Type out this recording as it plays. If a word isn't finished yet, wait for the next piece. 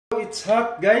it's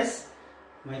hot, guys.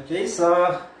 My face.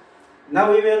 Now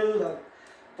we will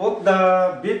put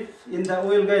the beef in the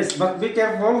oil, guys. But be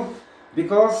careful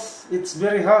because it's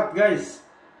very hot, guys.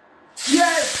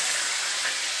 Yes!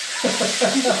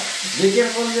 Be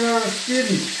careful your skin,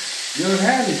 your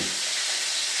hand.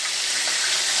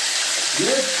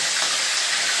 Yes.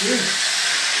 Yes.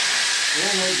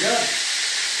 Oh my God.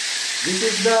 This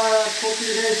is the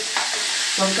cooking, guys.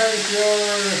 Sometimes your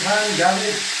hand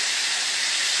damage.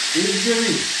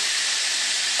 Injury.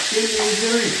 Skin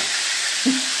injury.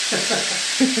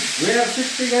 We are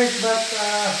 60, guys, but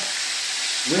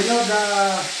we know the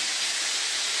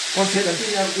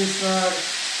possibility of this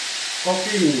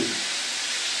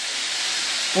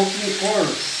cooking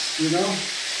course, you know.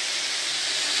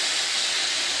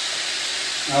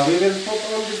 We will put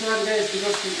on this one, guys,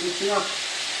 because it's not.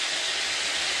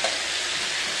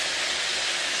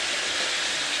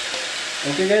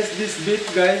 Okay, guys, this beef,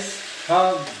 guys,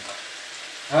 have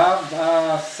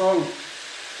salt.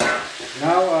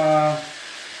 Now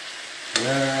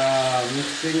we're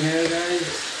mixing here, guys.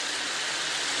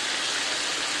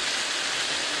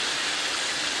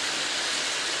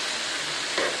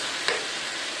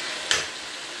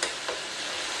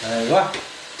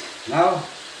 Now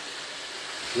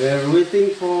we're waiting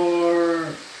for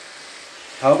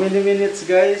how many minutes,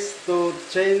 guys, to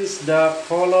change the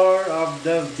color of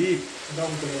the beef.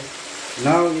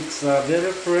 Now it's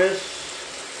very fresh.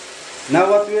 Now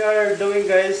what we are doing,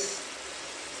 guys,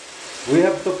 we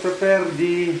have to prepare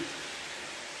the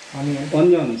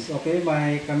onions. Okay,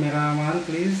 my cameraman,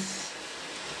 please.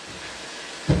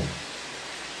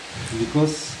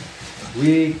 Because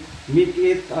we make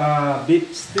it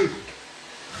beef stick.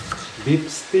 Beef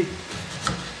stick.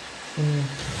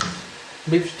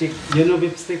 Beef stick. You know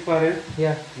beef stick, pare?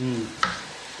 Yeah.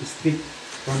 Stick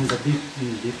from the beef.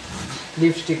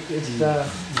 Beef stick is the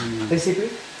recipe?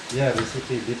 Yeah,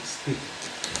 recipe, beef stick.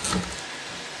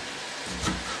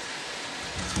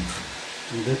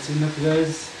 And that's enough,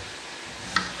 guys.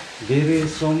 Very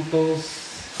sumptuous,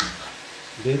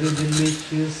 very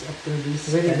delicious after this.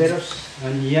 Very delicious.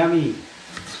 And yummy.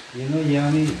 You know,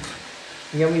 yummy.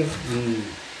 Yummy.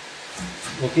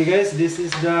 Okay, guys, this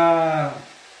is the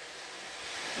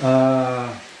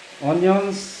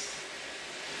onions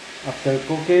after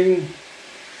cooking.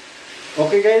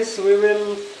 Okay, guys, we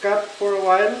will cut for a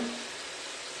while.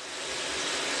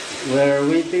 We're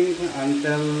waiting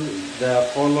until the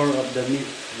color of the meat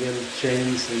will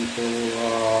change into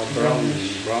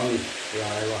brownish.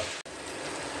 Yeah,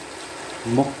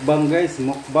 mukbang, guys,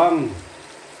 mukbang.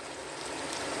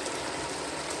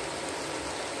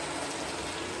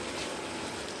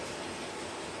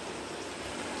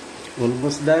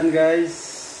 Almost done, guys.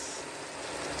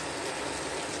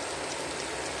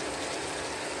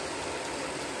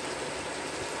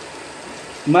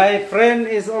 My friend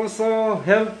is also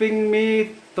helping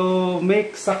me to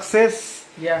make success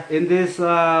in this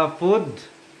food.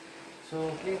 So,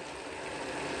 okay.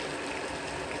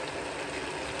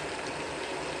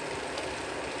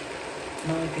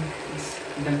 Now I think it's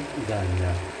done. Done,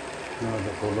 yeah. Now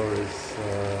the color is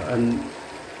and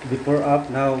before up,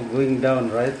 now going down,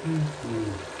 right?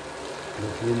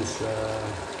 That means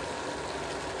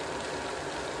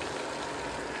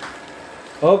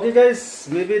okay, guys,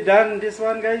 maybe done this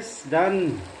one, guys.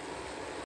 Done.